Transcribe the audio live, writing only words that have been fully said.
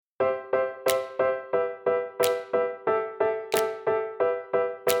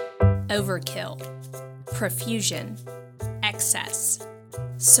overkill, profusion, excess,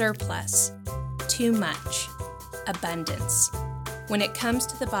 surplus, too much, abundance. When it comes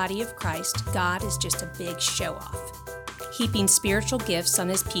to the body of Christ, God is just a big show-off, heaping spiritual gifts on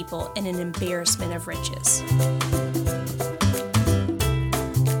his people in an embarrassment of riches.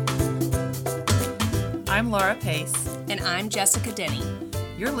 I'm Laura Pace. And I'm Jessica Denny.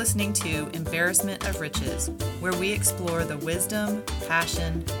 You're listening to Embarrassment of Riches, where we explore the wisdom,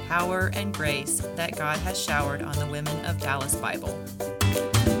 passion, power, and grace that God has showered on the women of Dallas Bible.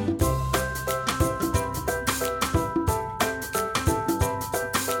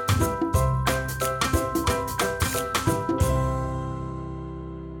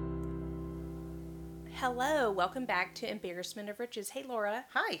 Hello, welcome back to Embarrassment of Riches. Hey, Laura.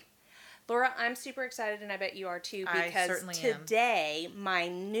 Hi. Laura, I'm super excited, and I bet you are too, I because certainly today my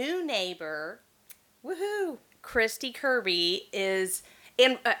new neighbor, Woohoo! Christy Kirby, is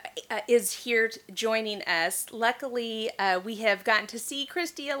here joining us. Luckily, we have gotten to see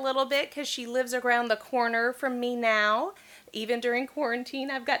Christy a little bit because she lives around the corner from me now. Even during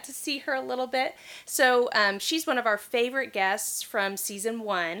quarantine, I've got to see her a little bit. So she's one of our favorite guests from season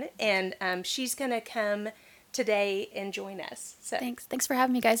 1, and she's going to come today and join us. So Thanks for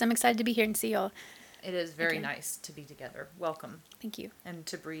having me, guys. I'm excited to be here and see y'all. It is very nice to be together. Welcome. Thank you. And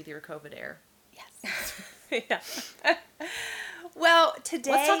to breathe your COVID air. Yes. yeah. Well,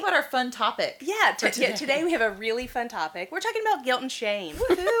 today... Let's talk about our fun topic. Yeah, today we have a really fun topic. We're talking about guilt and shame.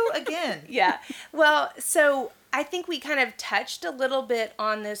 Woohoo! Again. Yeah. Well, so I think we kind of touched a little bit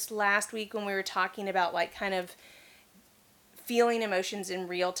on this last week when we were talking about like kind of feeling emotions in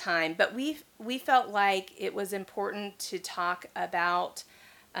real time, but we felt like it was important to talk about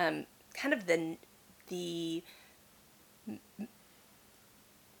kind of the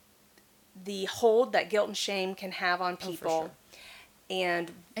hold that guilt and shame can have on people. For sure.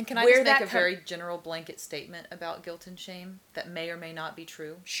 And can I just make a very general blanket statement about guilt and shame that may or may not be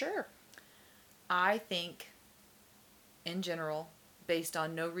true? Sure. I think, in general, based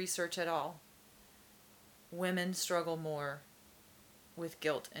on no research at all, women struggle more with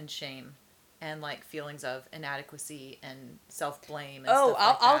guilt and shame and like feelings of inadequacy and self-blame and stuff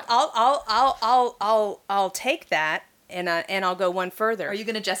like that. I'll take that and I'll go one further. Are you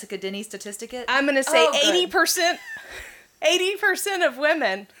going to Jessica Denny statistic it? I'm going to say 80% of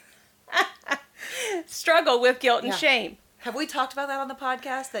women struggle with guilt and shame. Have we talked about that on the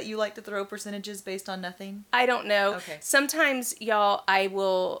podcast, that you like to throw percentages based on nothing? I don't know. Okay. Sometimes, y'all, I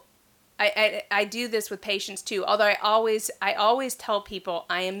do this with patients too. Although I always tell people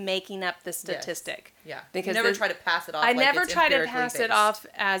I am making up the statistic. Yes. Yeah. Because you never try to pass it off. I like never it's try to empirically pass based. it off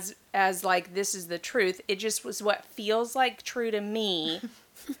as like this is the truth. It just was what feels like true to me.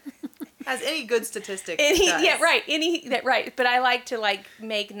 As any good statistic does. does. Right. But I like to like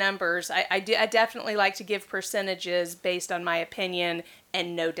make numbers. I definitely like to give percentages based on my opinion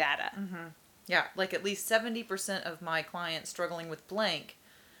and no data. Mm-hmm. Yeah, like at least 70% of my clients struggling with blank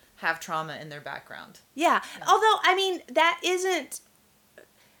have trauma in their background. Yeah. Although, I mean, that isn't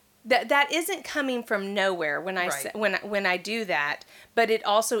coming from nowhere when when I do that, but it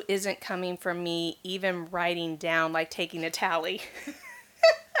also isn't coming from me even writing down, like taking a tally.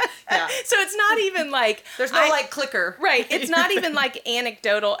 Yeah. So it's not even like... There's no like clicker. Right. It's not even like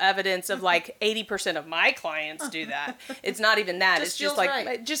anecdotal evidence of like 80% of my clients do that. It's not even that. It's just like,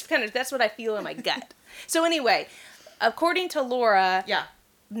 right. just kind of, that's what I feel in my gut. So anyway, according to Laura... Yeah.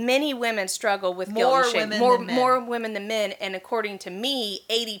 Many women struggle with guilt and shame. More women than men. And according to me,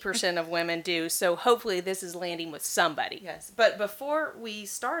 80% of women do. So hopefully this is landing with somebody. Yes. But before we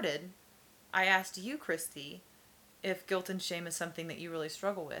started, I asked you, Christy, if guilt and shame is something that you really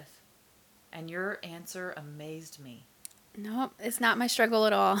struggle with. And your answer amazed me. No, it's not my struggle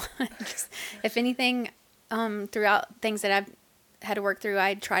at all. If anything, throughout things that I've had to work through,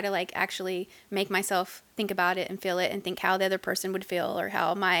 I try to like actually make myself think about it and feel it and think how the other person would feel or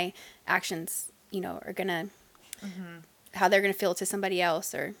how my actions, are gonna, how they're gonna feel to somebody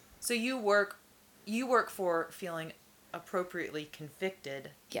else. Or so you work for feeling appropriately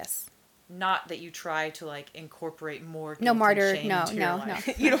convicted. Yes. Not that you try to like incorporate more guilt no martyr. and shame No. into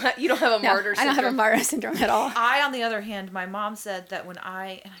your life. You don't have a martyr syndrome. I don't have a martyr syndrome at all. I, on the other hand, my mom said that when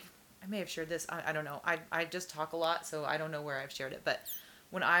I may have shared this, I don't know. I just talk a lot, so I don't know where I've shared it. But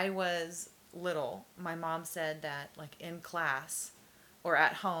when I was little, my mom said that like in class or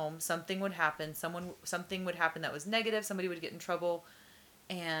at home, something would happen. Something would happen that was negative. Somebody would get in trouble,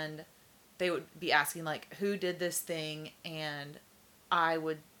 and they would be asking like, "Who did this thing?" And I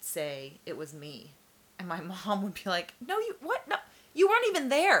would say it was me, and my mom would be like, "No, you weren't even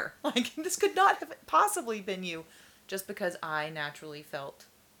there. Like this could not have possibly been you," just because I naturally felt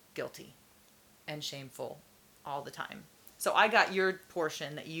guilty and shameful all the time. So I got your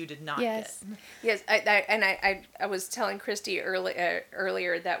portion that you did not Yes. get. Yes, I was telling Christy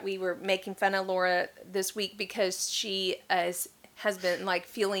earlier that we were making fun of Laura this week because she has been like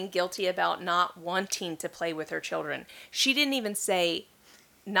feeling guilty about not wanting to play with her children. She didn't even say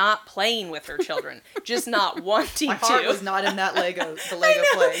not playing with her children, just not wanting My to. heart was not in that Lego play.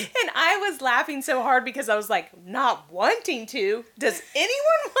 And I was laughing so hard because I was like, not wanting to? Does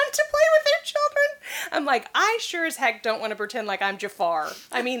anyone want to play with their children? I'm like, I sure as heck don't want to pretend like I'm Jafar.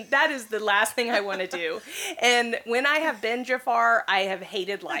 I mean, that is the last thing I want to do. And when I have been Jafar, I have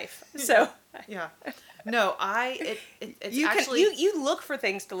hated life. So Yeah. No, it's you actually... you look for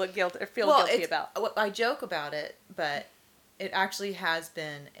things to look guilty or feel guilty about. I joke about it, but it actually has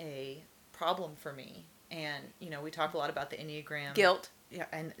been a problem for me. And, we talk a lot about the Enneagram. Guilt. Yeah,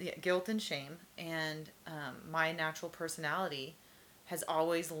 and guilt and shame. And my natural personality has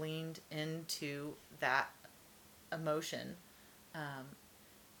always leaned into that emotion.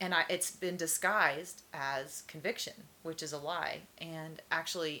 And it's been disguised as conviction, which is a lie. And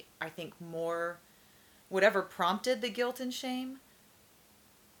actually, I think whatever prompted the guilt and shame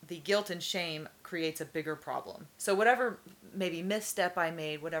creates a bigger problem. So whatever maybe misstep I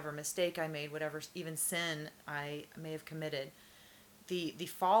made, whatever mistake I made, whatever even sin I may have committed, the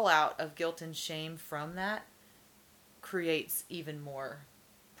fallout of guilt and shame from that creates even more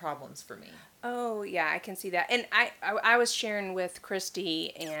problems for me. Oh, yeah, I can see that. And I was sharing with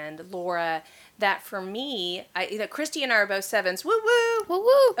Christy and Laura that for me, Christy and I are both 7s. Woo woo. Woo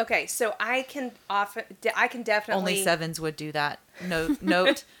woo. Okay, so I can definitely Only 7s would do that.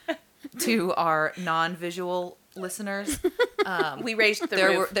 Note to our non-visual listeners. We raised the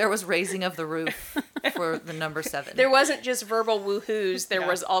roof. There was raising of the roof for the number 7. There wasn't just verbal woohoos. There Yeah.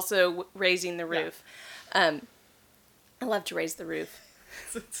 was also raising the roof. I love to raise the roof.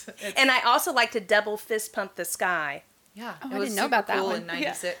 And I also like to double fist pump the sky. Yeah, Oh, it I was didn't know super about that cool one. in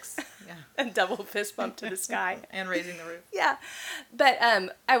 '96. Yeah, And double fist pump to the sky. and raising the roof. Yeah. But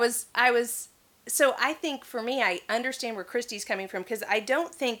I was so I think for me, I understand where Christy's coming from because I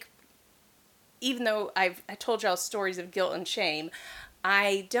don't think, even though I told y'all stories of guilt and shame,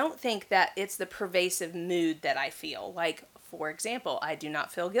 I don't think that it's the pervasive mood that I feel. Like, for example, I do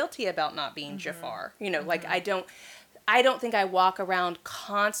not feel guilty about not being Jafar. Like I don't think I walk around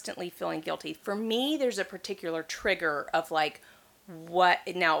constantly feeling guilty. For me, there's a particular trigger of like,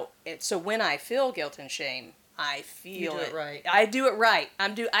 so when I feel guilt and shame, I feel You do it right. I do it right. I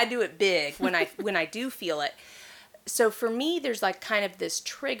do it big when I do feel it. So for me, there's like kind of this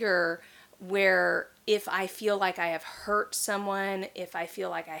trigger where if I feel like I have hurt someone, if I feel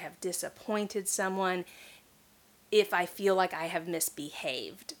like I have disappointed someone, if I feel like I have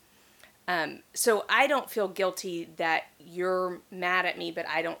misbehaved. So I don't feel guilty that you're mad at me, but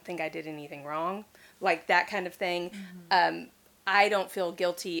I don't think I did anything wrong. Like that kind of thing. Mm-hmm. I don't feel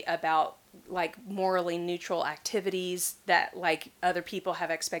guilty about like morally neutral activities that like other people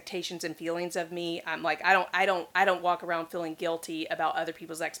have expectations and feelings of me. I'm like, I don't walk around feeling guilty about other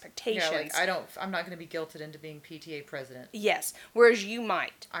people's expectations. Yeah, like I'm not going to be guilted into being PTA president. Yes. Whereas you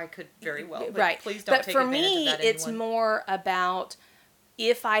might. I could very well, but right. please don't but take for advantage me, of that, it's anyone. more about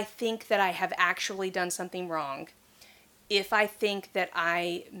if I think that I have actually done something wrong, if I think that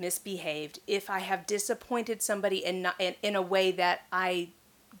I misbehaved, if I have disappointed somebody in a way that I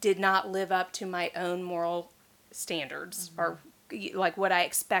did not live up to my own moral standards or like what I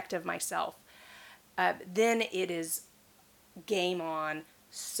expect of myself, then it is game on,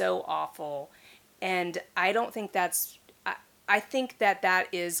 so awful. And I don't think I think that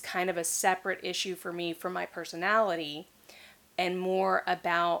is kind of a separate issue for me from my personality and more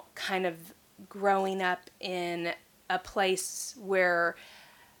about kind of growing up in a place where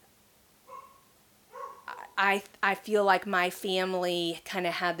I feel like my family kind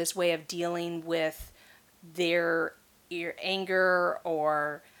of had this way of dealing with their anger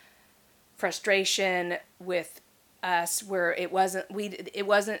or frustration with us where it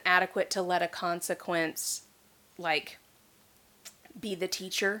wasn't adequate to let a consequence like be the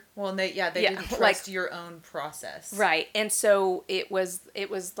teacher. Well, and they didn't trust your own process. Right. And so it was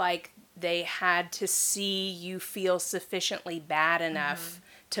like they had to see you feel sufficiently bad enough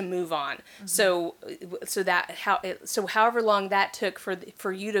to move on. Mm-hmm. So however long that took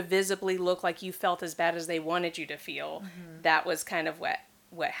for you to visibly look like you felt as bad as they wanted you to feel, that was kind of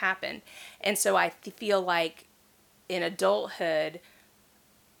what happened. And so I feel like in adulthood,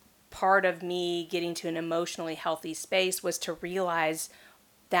 part of me getting to an emotionally healthy space was to realize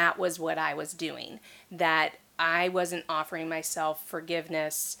that was what I was doing, that I wasn't offering myself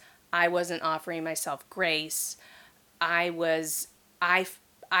forgiveness. I wasn't offering myself grace. I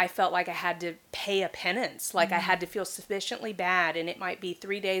I felt like I had to pay a penance, like I had to feel sufficiently bad, and it might be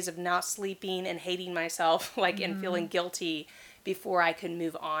 3 days of not sleeping and hating myself, like and feeling guilty before I could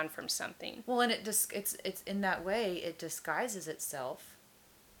move on from something. Well, and it's in that way it disguises itself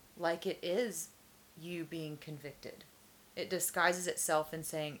like it is you being convicted. It disguises itself in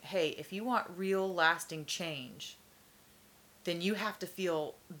saying, "Hey, if you want real lasting change, then you have to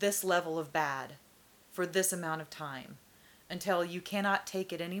feel this level of bad for this amount of time until you cannot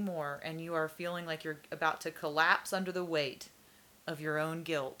take it anymore and you are feeling like you're about to collapse under the weight of your own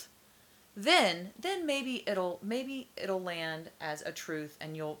guilt. Then maybe it'll land as a truth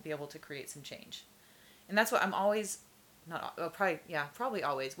and you'll be able to create some change." And that's what I'm always probably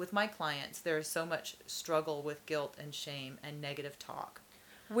always with my clients. There's so much struggle with guilt and shame and negative talk.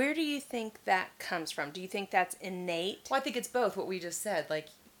 Where do you think that comes from? Do you think that's innate? Well, I think it's both what we just said. Like,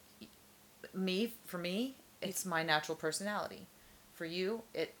 for me, it's my natural personality. For you,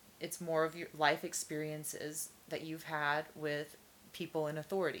 it's more of your life experiences that you've had with people in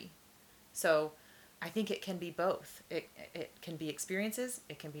authority. So I think it can be both. It can be experiences,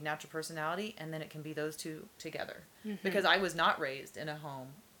 it can be natural personality, and then it can be those two together. Mm-hmm. Because I was not raised in a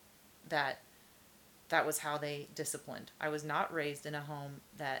home that was how they disciplined. I was not raised in a home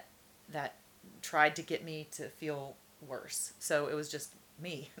that tried to get me to feel worse. So it was just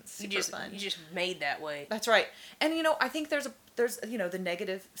me. It's super fun. You just made that way. That's right. And I think there's the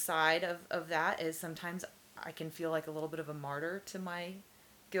negative side of that is sometimes I can feel like a little bit of a martyr to my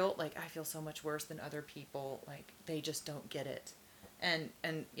guilt. Like, I feel so much worse than other people. Like, they just don't get it. And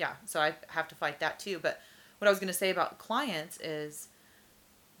yeah, so I have to fight that too. But what I was going to say about clients is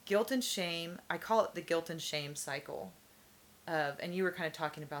guilt and shame. I call it the guilt and shame cycle. And you were kind of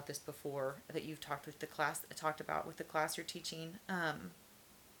talking about this before, that you've talked with the class you're teaching.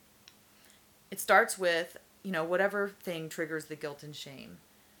 It starts with, whatever thing triggers the guilt and shame.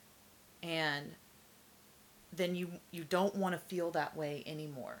 And then you don't want to feel that way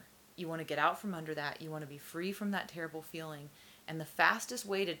anymore. You want to get out from under that. You want to be free from that terrible feeling. And the fastest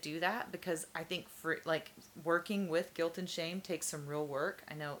way to do that, because I think working with guilt and shame takes some real work.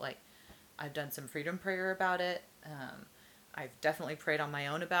 I know, I've done some freedom prayer about it. I've definitely prayed on my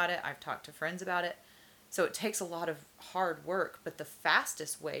own about it. I've talked to friends about it. So it takes a lot of hard work, but the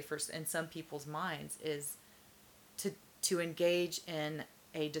fastest way in some people's minds is to engage in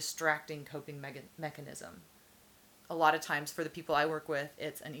a distracting coping mechanism. A lot of times for the people I work with,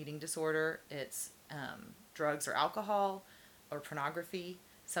 it's an eating disorder, it's drugs or alcohol or pornography,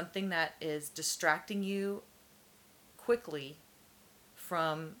 something that is distracting you quickly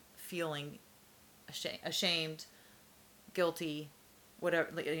from feeling ashamed, guilty, whatever,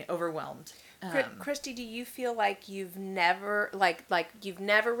 overwhelmed. Christy, do you feel like you've never you've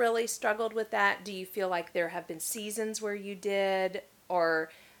never really struggled with that? Do you feel like there have been seasons where you did, or?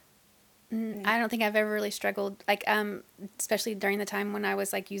 I don't think I've ever really struggled, especially during the time when I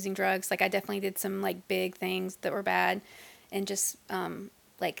was using drugs. I definitely did some big things that were bad, and just after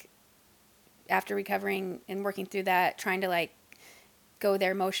recovering and working through that, trying to go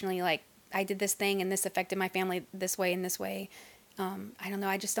there emotionally. I did this thing and this affected my family this way and this way. I don't know.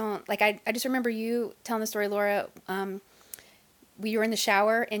 I just don't I just remember you telling the story, Laura. We were in the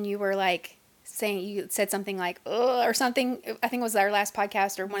shower and you were saying, you said something ugh, or something. I think it was our last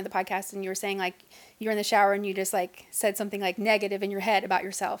podcast or one of the podcasts, and you were saying you were in the shower and you just said something negative in your head about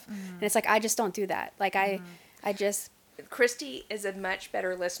yourself. Mm-hmm. And it's I just don't do that. Mm-hmm. I just. Christy is a much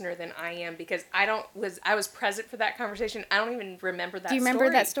better listener than I am, because I was present for that conversation. I don't even remember that story. Do you remember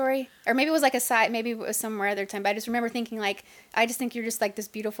that story? Or maybe it was a side, maybe it was somewhere other time, but I just remember thinking I just think you're just this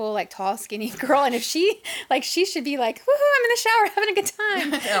beautiful, tall, skinny girl, and if she, she should be woohoo, I'm in the shower having a good time.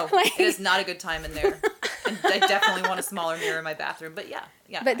 No, it is not a good time in there. And I definitely want a smaller mirror in my bathroom, but yeah.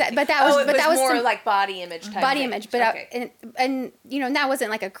 But that was more some, body image type body thing. Image, but okay. And that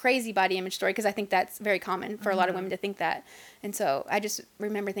wasn't a crazy body image story, because I think that's very common for a lot of women to think that. And so I just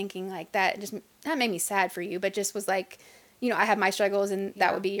remember thinking that just that made me sad for you, but just was I have my struggles, and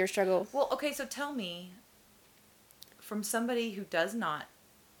that would be your struggle. Well, okay, so tell me, from somebody who does not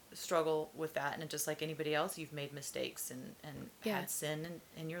struggle with that, and just like anybody else, you've made mistakes and had sin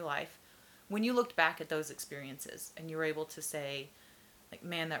in your life. When you looked back at those experiences and you were able to say,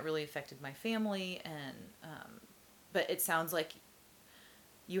 man, that really affected my family, and but it sounds like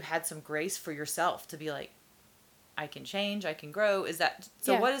you had some grace for yourself to be I can change, I can grow. Is that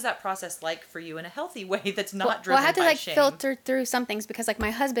so? Yeah. What is that process like for you in a healthy way that's not Well, driven I had to by like shame? filter through some things because like my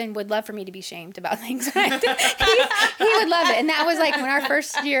husband would love for me to be shamed about things. he would love it, and that was like when our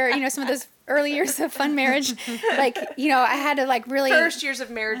first year, you know, some of those early years of fun marriage, like, you know, I had to like really First years of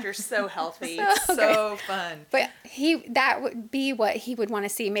marriage are so healthy. So fun. But that would be what he would want to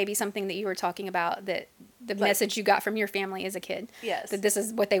see. Maybe something that you were talking about, that the message you got from your family as a kid. Yes. That this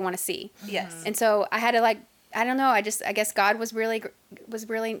is what they want to see. Yes. And so I had to like, I don't know. I guess God was really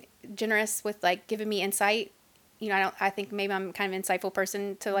generous with like giving me insight. You know, I think maybe I'm kind of an insightful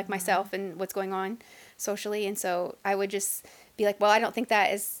person to like myself and what's going on socially. And so I would just be like, well, I don't think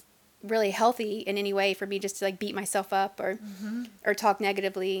that is really healthy in any way for me just to like beat myself up or talk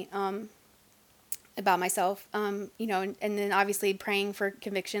negatively about myself, you know, and then obviously praying for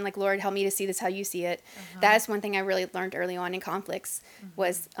conviction, like, Lord, help me to see this how you see it. That is one thing I really learned early on in conflicts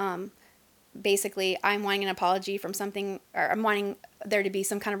was basically I'm wanting an apology from something, or I'm wanting there to be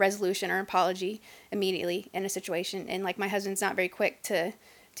some kind of resolution or apology immediately in a situation. And like my husband's not very quick to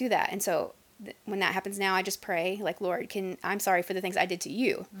do that. And so when that happens now, I just pray like, Lord, I'm sorry for the things I did to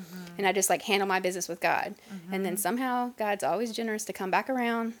you. And I just like handle my business with God. And then somehow God's always generous to come back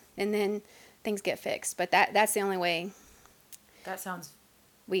around and then things get fixed. But that's the only way That sounds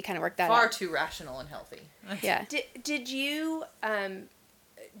we kind of work that far out. too rational and healthy. Yeah. Did you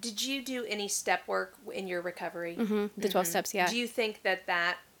do any step work in your recovery? The 12 steps. Yeah. Do you think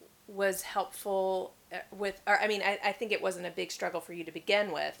that was helpful or I mean, I think it wasn't a big struggle for you to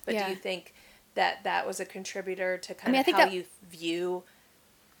begin with, but Yeah. do you think that was a contributor to kind I of think how that- you view?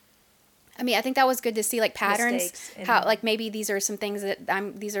 I mean, I think that was good to see like patterns, Mistakes and- how like maybe these are some things that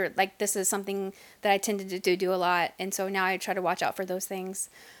this is something that I tended to do a lot. And so now I try to watch out for those things.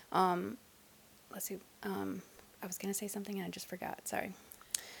 Let's see. I was going to say something and I just forgot. Sorry.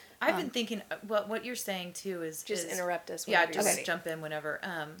 I've been thinking, what you're saying too is Just interrupt us Yeah, whenever you're just ready. jump in whenever.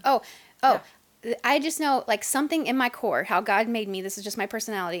 I just know like something in my core, how God made me, this is just my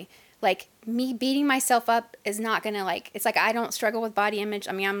personality. Like me beating myself up is not going to like, it's like, I don't struggle with body image.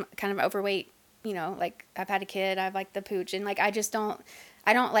 I mean, I'm kind of overweight, you know, like I've had a kid, I've like the pooch, and like, I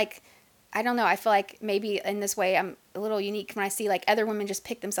don't know. I feel like maybe in this way I'm a little unique when I see like other women just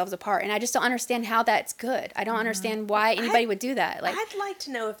pick themselves apart, and I just don't understand how that's good. I don't understand why anybody would do that. Like, I'd like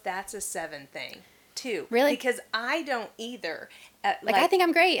to know if that's a 7 thing too. Really? Because I don't either. like I think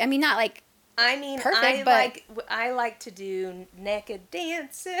I'm great. I mean, not like, I mean, perfect, but- I like to do naked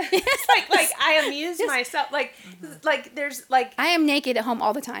dances. like I amuse myself. Like there's like I am naked at home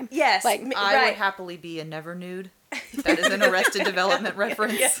all the time. yes, Like, I right. would happily be a never nude. That is an Arrested Development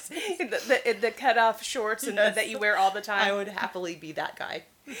reference. Yes, the cut off shorts and Yes. that you wear all the time. I would happily be that guy.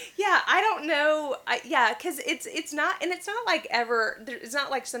 Yeah, I don't know. Because it's not, and it's not like ever. It's not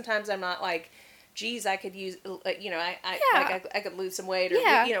like sometimes I'm not like, geez, I could use, you know, I could lose some weight or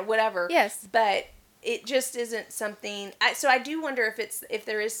Yeah. you know whatever. Yes. But it just isn't something. So I do wonder if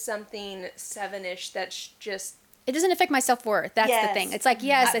there is something 7-ish that's just. it doesn't affect my self-worth. That's Yes. the thing. It's like,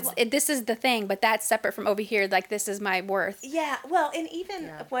 yes, this is the thing, but that's separate from over here. Like, this is my worth. Yeah, well, and even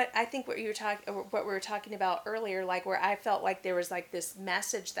Yeah. what we were talking about earlier, like where I felt like there was like this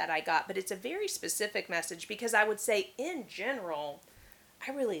message that I got, but it's a very specific message because I would say in general,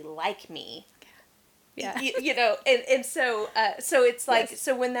 I really like me. Yeah. You know, and so it's like, Yes.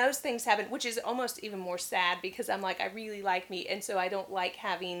 so when those things happen, which is almost even more sad because I'm like, I really like me. And so I don't like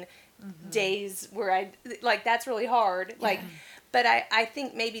having days where like, that's really hard. Like, but I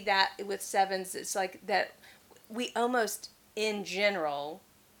think maybe that with 7s, it's like that we almost in general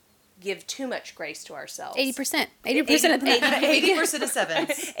give too much grace to ourselves. 80%. 80% of the time. 80% of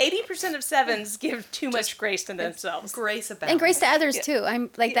 7s. 80% of 7s give too much grace to themselves. Grace about And grace to others, too. I'm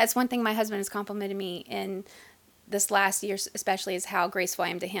like, that's one thing my husband has complimented me in this last year, especially, is how graceful I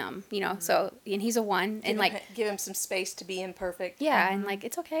am to him, you know? So, and he's a 1, and like, Give him some space to be imperfect. yeah, and like,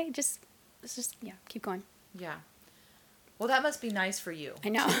 it's okay. Let's just, keep going. Yeah. Well, that must be nice for you. I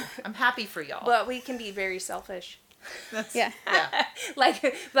know. I'm happy for y'all. But we can be very selfish. Yeah. Yeah. like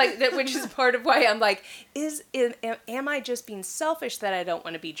that, which is part of why I'm like, am I just being selfish that I don't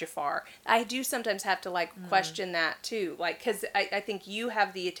want to be Jafar? I do sometimes have to like question that too, like, because I think you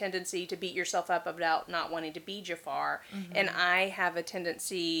have the tendency to beat yourself up about not wanting to be Jafar, and I have a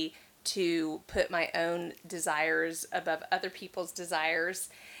tendency to put my own desires above other people's desires.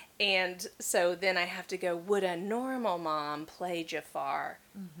 And so then I have to go, would a normal mom play Jafar?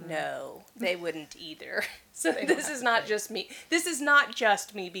 No, they wouldn't either. So this is not just me. This is not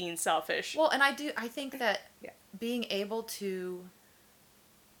just me being selfish. Well, and I think that Yeah. being able to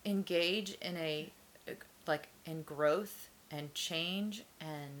engage in in growth and change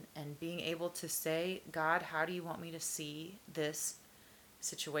and being able to say, God, how do you want me to see this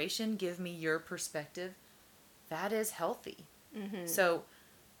situation? Give me your perspective. That is healthy. So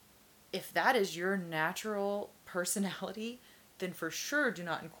if that is your natural personality, then for sure do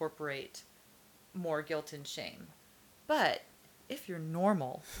not incorporate more guilt and shame. But if you're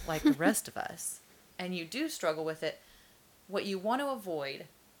normal, like the rest of us, and you do struggle with it, what you want to avoid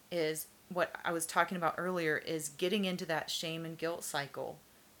is what I was talking about earlier, is getting into that shame and guilt cycle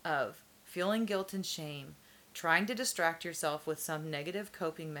of feeling guilt and shame, trying to distract yourself with some negative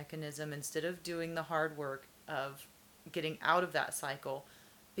coping mechanism instead of doing the hard work of getting out of that cycle,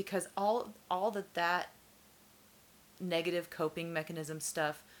 because all that negative coping mechanism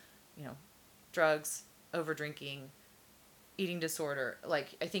stuff, drugs, over drinking, eating disorder, like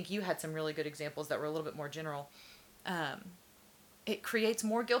I think you had some really good examples that were a little bit more general, it creates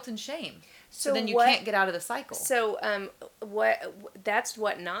more guilt and shame. So then you can't get out of the cycle. So that's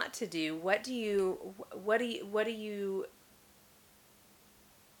what not to do. What do you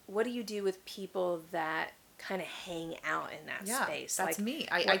do with people that kind of hang out in that space? That's like me.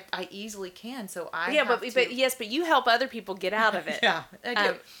 I easily can. So but you help other people get out of it. Yeah, I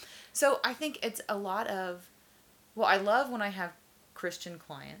do. So I think it's a lot of, I love when I have Christian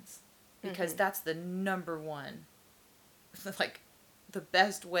clients, because that's the number one, like the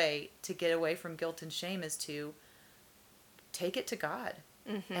best way to get away from guilt and shame is to take it to God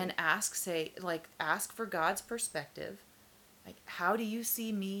and ask for God's perspective. Like, how do you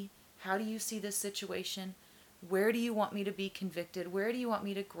see me? How do you see this situation? Where do you want me to be convicted? Where do you want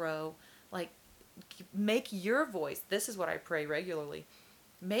me to grow? Like, make your voice. This is what I pray regularly.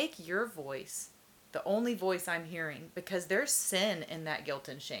 Make your voice the only voice I'm hearing, because there's sin in that guilt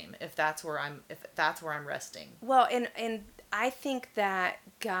and shame if that's where I'm resting. Well, and I think that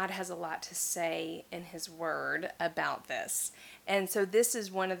God has a lot to say in his word about this. And so this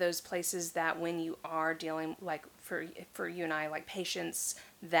is one of those places that when you are dealing, like for you and I, like patients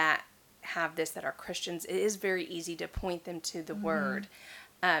that have this, that are Christians, it is very easy to point them to the word.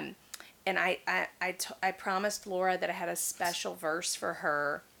 And I promised Laura that I had a special verse for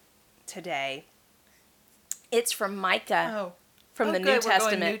her today. It's from Micah, from the New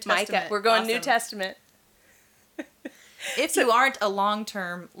Testament. Micah, we're going New Testament. If you aren't a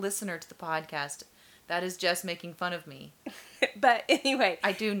long-term listener to the podcast, that is just making fun of me. But anyway,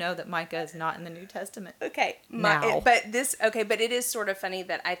 I do know that Micah is not in the New Testament. Okay, but it is sort of funny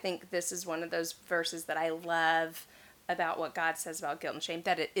that I think this is one of those verses that I love about what God says about guilt and shame.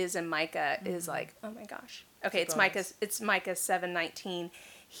 That it is in Micah is like, oh my gosh. Okay, it's Micah 7:19.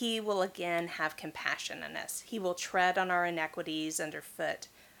 He will again have compassion on us. He will tread on our iniquities underfoot,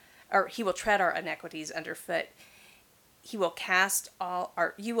 or he will tread our iniquities underfoot. You will cast all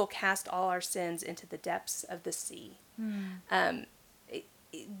our sins into the depths of the sea.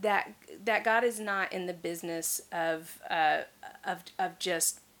 That God is not in the business of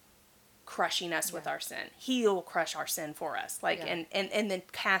just crushing us with our sin. He'll crush our sin for us, and then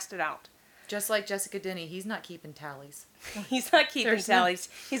cast it out. Just like Jessica Denny, he's not keeping tallies. He's not keeping tallies.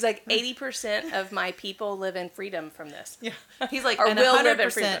 He's like, 80% of my people live in freedom from this. Yeah. He's like, or and will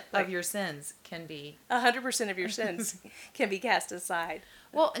 100% of your sins can be... 100% of your sins can be cast aside.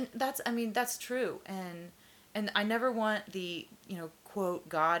 Well, and that's true. And I never want the, quote,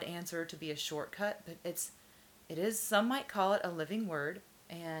 God answer to be a shortcut, but it is, some might call it a living word,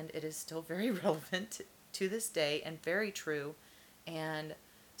 and it is still very relevant to this day and very true. And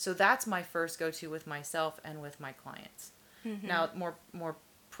so that's my first go-to with myself and with my clients. Mm-hmm. Now, more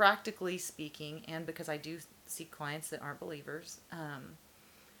practically speaking, and because I do see clients that aren't believers,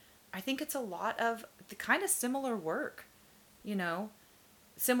 I think it's a lot of the kind of similar work,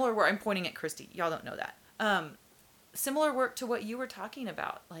 similar work. I'm pointing at Christy. Y'all don't know that. Similar work to what you were talking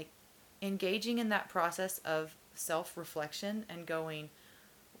about, like engaging in that process of self-reflection and going,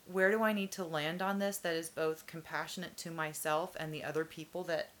 where do I need to land on this that is both compassionate to myself and the other people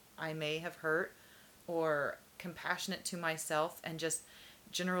that I may have hurt, or compassionate to myself and just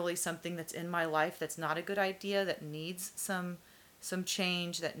generally something that's in my life that's not a good idea, that needs some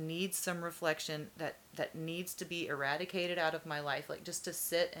change, that needs some reflection, that needs to be eradicated out of my life, like just to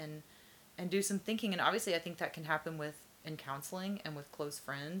sit and do some thinking. And obviously I think that can happen in counseling and with close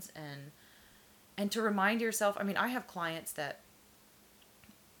friends, and to remind yourself, I have clients that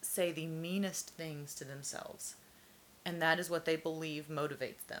say the meanest things to themselves, and that is what they believe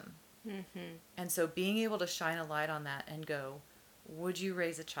motivates them. Mm-hmm. And so being able to shine a light on that and go, would you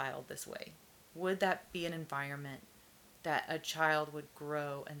raise a child this way? Would that be an environment that a child would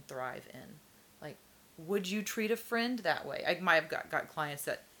grow and thrive in? Like, would you treat a friend that way? I might have got clients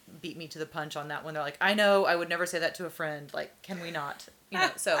that beat me to the punch on that one. They're like, I know, I would never say that to a friend. Like, can we not?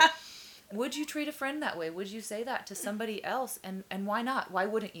 So would you treat a friend that way? Would you say that to somebody else? And why not? Why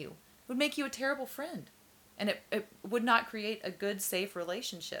wouldn't you? It would make you a terrible friend. And it would not create a good, safe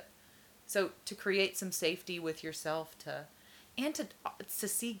relationship. So to create some safety with yourself to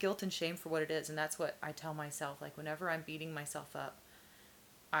see guilt and shame for what it is. And that's what I tell myself. Like, whenever I'm beating myself up,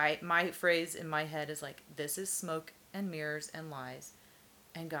 my phrase in my head is like, this is smoke and mirrors and lies.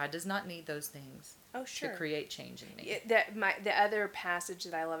 And God does not need those things to create change in me. The other passage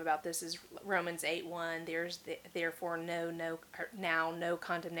that I love about this is Romans 8:1. There's therefore no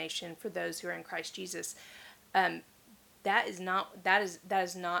condemnation for those who are in Christ Jesus. That is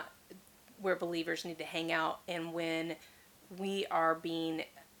not where believers need to hang out. And when we are being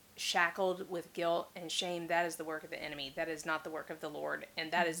shackled with guilt and shame, that is the work of the enemy. That is not the work of the Lord. And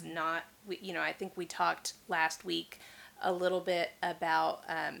that is not, I think we talked last week a little bit about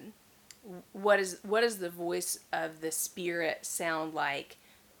what is the voice of the Spirit sound like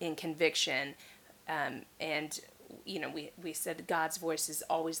in conviction. And we said God's voice is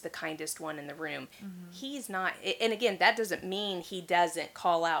always the kindest one in the room. Mm-hmm. He's not, and again, that doesn't mean he doesn't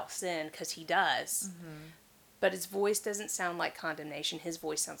call out sin, because he does. Mm-hmm. But his voice doesn't sound like condemnation. His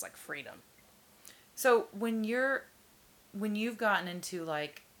voice sounds like freedom. So when you've gotten into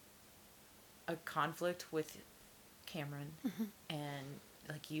like a conflict with Cameron, mm-hmm. and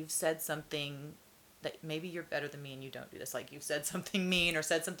like you've said something that maybe you're better than me and you don't do this, like you've said something mean or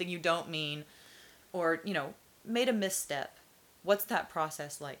said something you don't mean, or made a misstep, what's that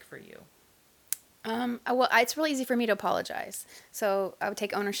process like for you? Well, it's really easy for me to apologize. So I would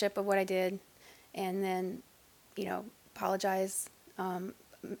take ownership of what I did, and then apologize,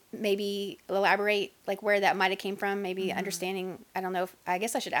 maybe elaborate like where that might have came from, maybe mm-hmm. understanding. I don't know, I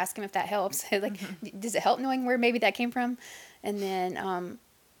guess I should ask him if that helps. Like, mm-hmm. does it help knowing where maybe that came from? And then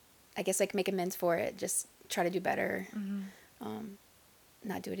I guess like make amends for it, just try to do better, mm-hmm.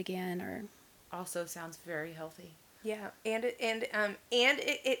 Not do it again. Or also sounds very healthy. Yeah, and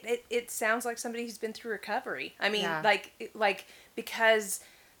it sounds like somebody who's been through recovery. I mean, yeah. like because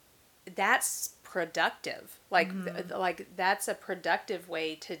that's productive. Like mm-hmm. Like that's a productive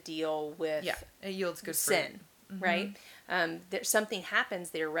way to deal with it yields good sin, mm-hmm. right? There something happens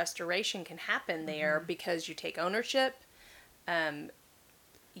there. Restoration can happen there mm-hmm. because you take ownership.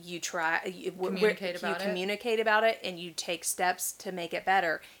 You communicate about it, and you take steps to make it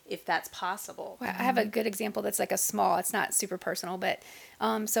better if that's possible. Well, I have a good example that's like it's not super personal, but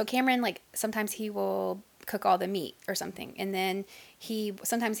so Cameron, like sometimes he will cook all the meat or something, and then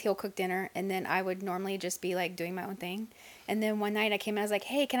sometimes he'll cook dinner, and then I would normally just be like doing my own thing. And then one night I came and I was like,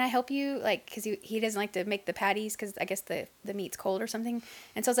 hey, can I help you? Like, because he doesn't like to make the patties because I guess the meat's cold or something.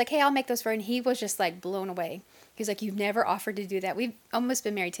 And so I was like, hey, I'll make those for you. And he was just like blown away. He's like, you've never offered to do that. We've almost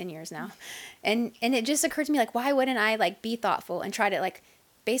been married 10 years now. And it just occurred to me, like, why wouldn't I like be thoughtful and try to like,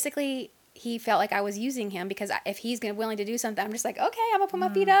 basically he felt like I was using him because if he's willing to do something, I'm just like, okay, I'm gonna put my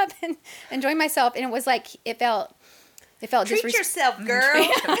feet up and enjoy myself. And it was like, it felt treat yourself, girl.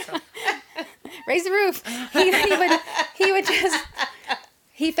 Raise the roof.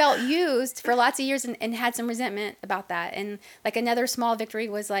 He felt used for lots of years and had some resentment about that. And like another small victory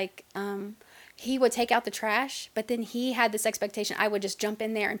was like, he would take out the trash, but then he had this expectation I would just jump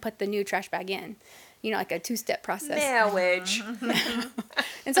in there and put the new trash bag in, like a 2-step process. Marriage.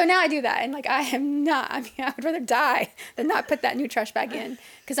 And so now I do that. And like, I would rather die than not put that new trash bag in,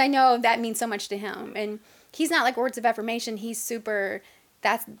 because I know that means so much to him. And he's not like words of affirmation. He's super,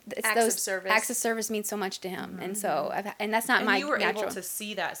 acts of service. Acts of service means so much to him. Mm-hmm. And so, and that's not my natural. And you were able to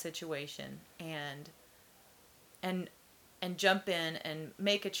see that situation and jump in and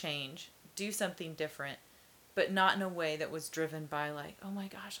make a change, do something different, but not in a way that was driven by like, oh my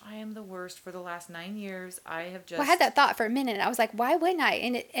gosh, I am the worst for the last 9 years. I have just. Well, I had that thought for a minute. I was like, why wouldn't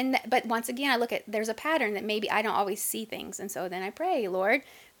I? But once again, I look at, there's a pattern that maybe I don't always see things. And so then I pray, Lord,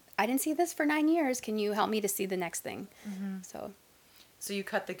 I didn't see this for 9 years. Can you help me to see the next thing? Mm-hmm. So you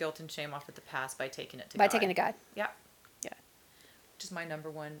cut the guilt and shame off of the past by taking it to God. By taking it to God. Yeah. Yeah. Which is my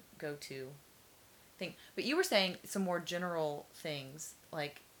number one go-to thing. But you were saying some more general things,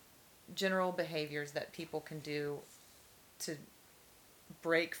 like general behaviors that people can do to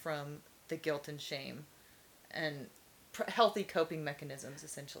break from the guilt and shame and healthy coping mechanisms,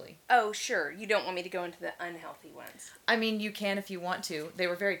 essentially. Oh, sure. You don't want me to go into the unhealthy ones. I mean, you can if you want to. They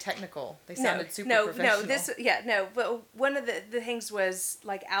were very technical. They sounded super professional. But one of the things was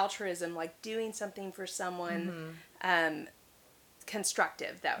like altruism, like doing something for someone mm-hmm.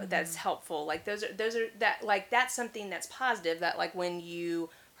 Constructive that's helpful. Like those are that's something that's positive, that like when you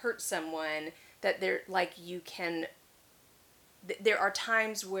hurt someone, that they're like you can there are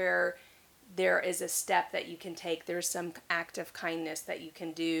times where there is a step that you can take. There's some act of kindness that you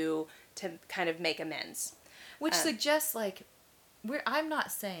can do to kind of make amends. Which suggests, like, I'm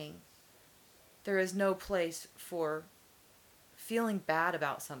not saying there is no place for feeling bad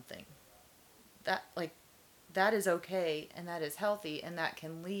about something. That is okay, and that is healthy, and that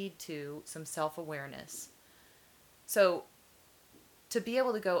can lead to some self-awareness. So, to be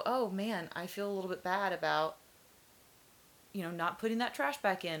able to go, oh man, I feel a little bit bad about, not putting that trash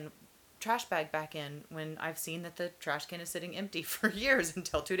bag back in when I've seen that the trash can is sitting empty for years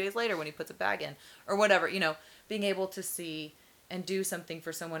until 2 days later when he puts it back in, or whatever, being able to see and do something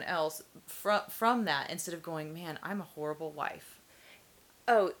for someone else from that, instead of going, man, I'm a horrible wife.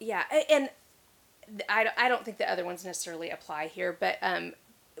 Oh, yeah. And I don't think the other ones necessarily apply here, but I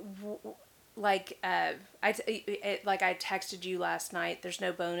texted you last night, there's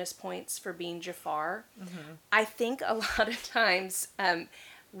no bonus points for being Jafar. Mm-hmm. I think a lot of times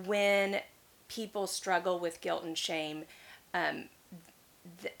when people struggle with guilt and shame,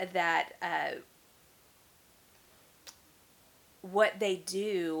 what they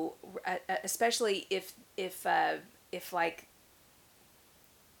do, especially if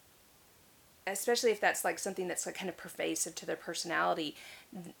that's like something that's like kind of pervasive to their personality,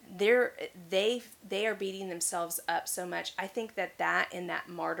 they are beating themselves up so much. I think that and that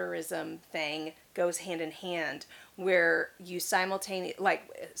martyrism thing goes hand in hand, where you simultaneously,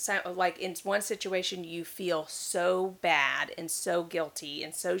 like in one situation you feel so bad and so guilty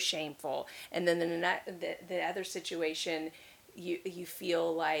and so shameful, and then in the other situation you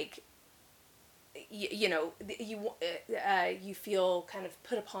feel like you feel kind of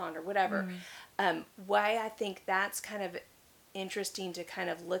put upon or whatever. Why I think that's kind of interesting to kind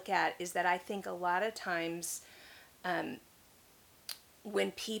of look at is that I think a lot of times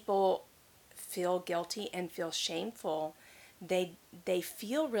when people feel guilty and feel shameful, they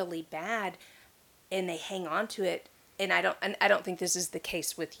feel really bad and they hang on to it. And I don't think this is the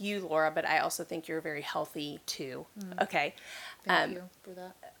case with you, Laura, but I also think you're very healthy too. Okay. Thank you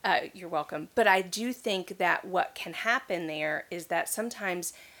for that. You're welcome. But I do think that what can happen there is that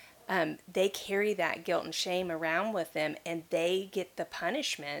sometimes they carry that guilt and shame around with them, and they get the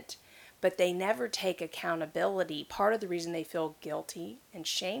punishment, but they never take accountability. Part of the reason they feel guilty and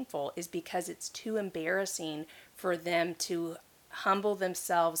shameful is because it's too embarrassing for them to humble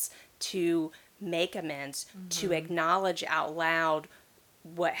themselves, to make amends, to acknowledge out loud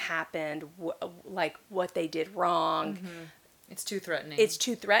what happened, what they did wrong. It's too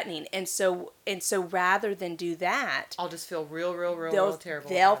threatening. And so rather than do that, I'll just feel real terrible.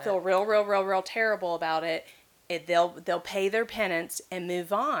 They'll feel real terrible about it. They'll pay their penance and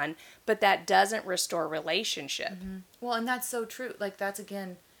move on, but that doesn't restore relationship. Well, and that's so true. Like, that's,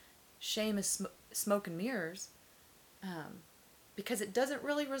 again, shame is smoke and mirrors, because it doesn't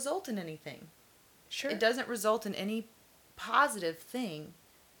really result in anything. Sure. It doesn't result in any positive thing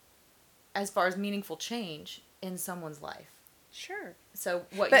as far as meaningful change in someone's life. Sure. So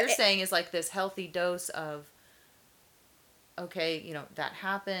what you're saying is like this healthy dose of, okay, that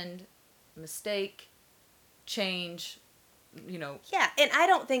happened, mistake, change, Yeah, and I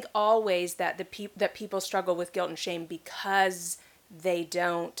don't think always that that people struggle with guilt and shame because they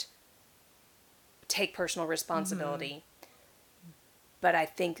don't take personal responsibility. But I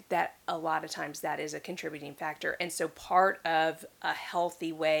think that a lot of times that is a contributing factor. And so part of a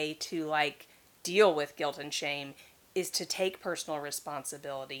healthy way to deal with guilt and shame is to take personal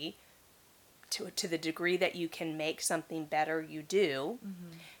responsibility to the degree that you can make something better, you do.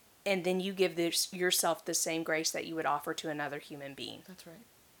 And then you give yourself the same grace that you would offer to another human being. That's right.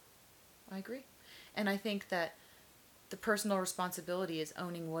 I agree. And I think that the personal responsibility is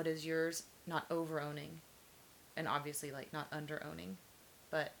owning what is yours, not over-owning. And obviously, not under-owning.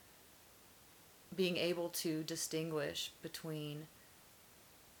 But being able to distinguish between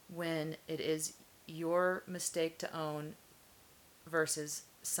when it is your mistake to own versus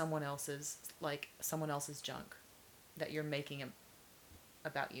someone else's junk that you're making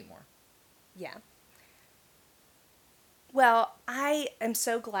about you more. Yeah. Well, I am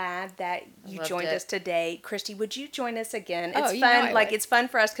so glad that you joined us today. Christy, would you join us again? It's fun. It's fun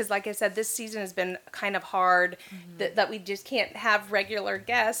for us because, like I said, this season has been kind of hard that we just can't have regular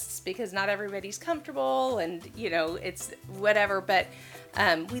guests because not everybody's comfortable and, it's whatever. But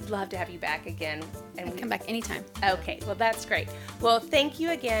we'd love to have you back again. And come back anytime. Okay. Well, that's great. Well, thank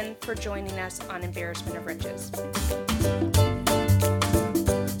you again for joining us on Embarrassment of Riches.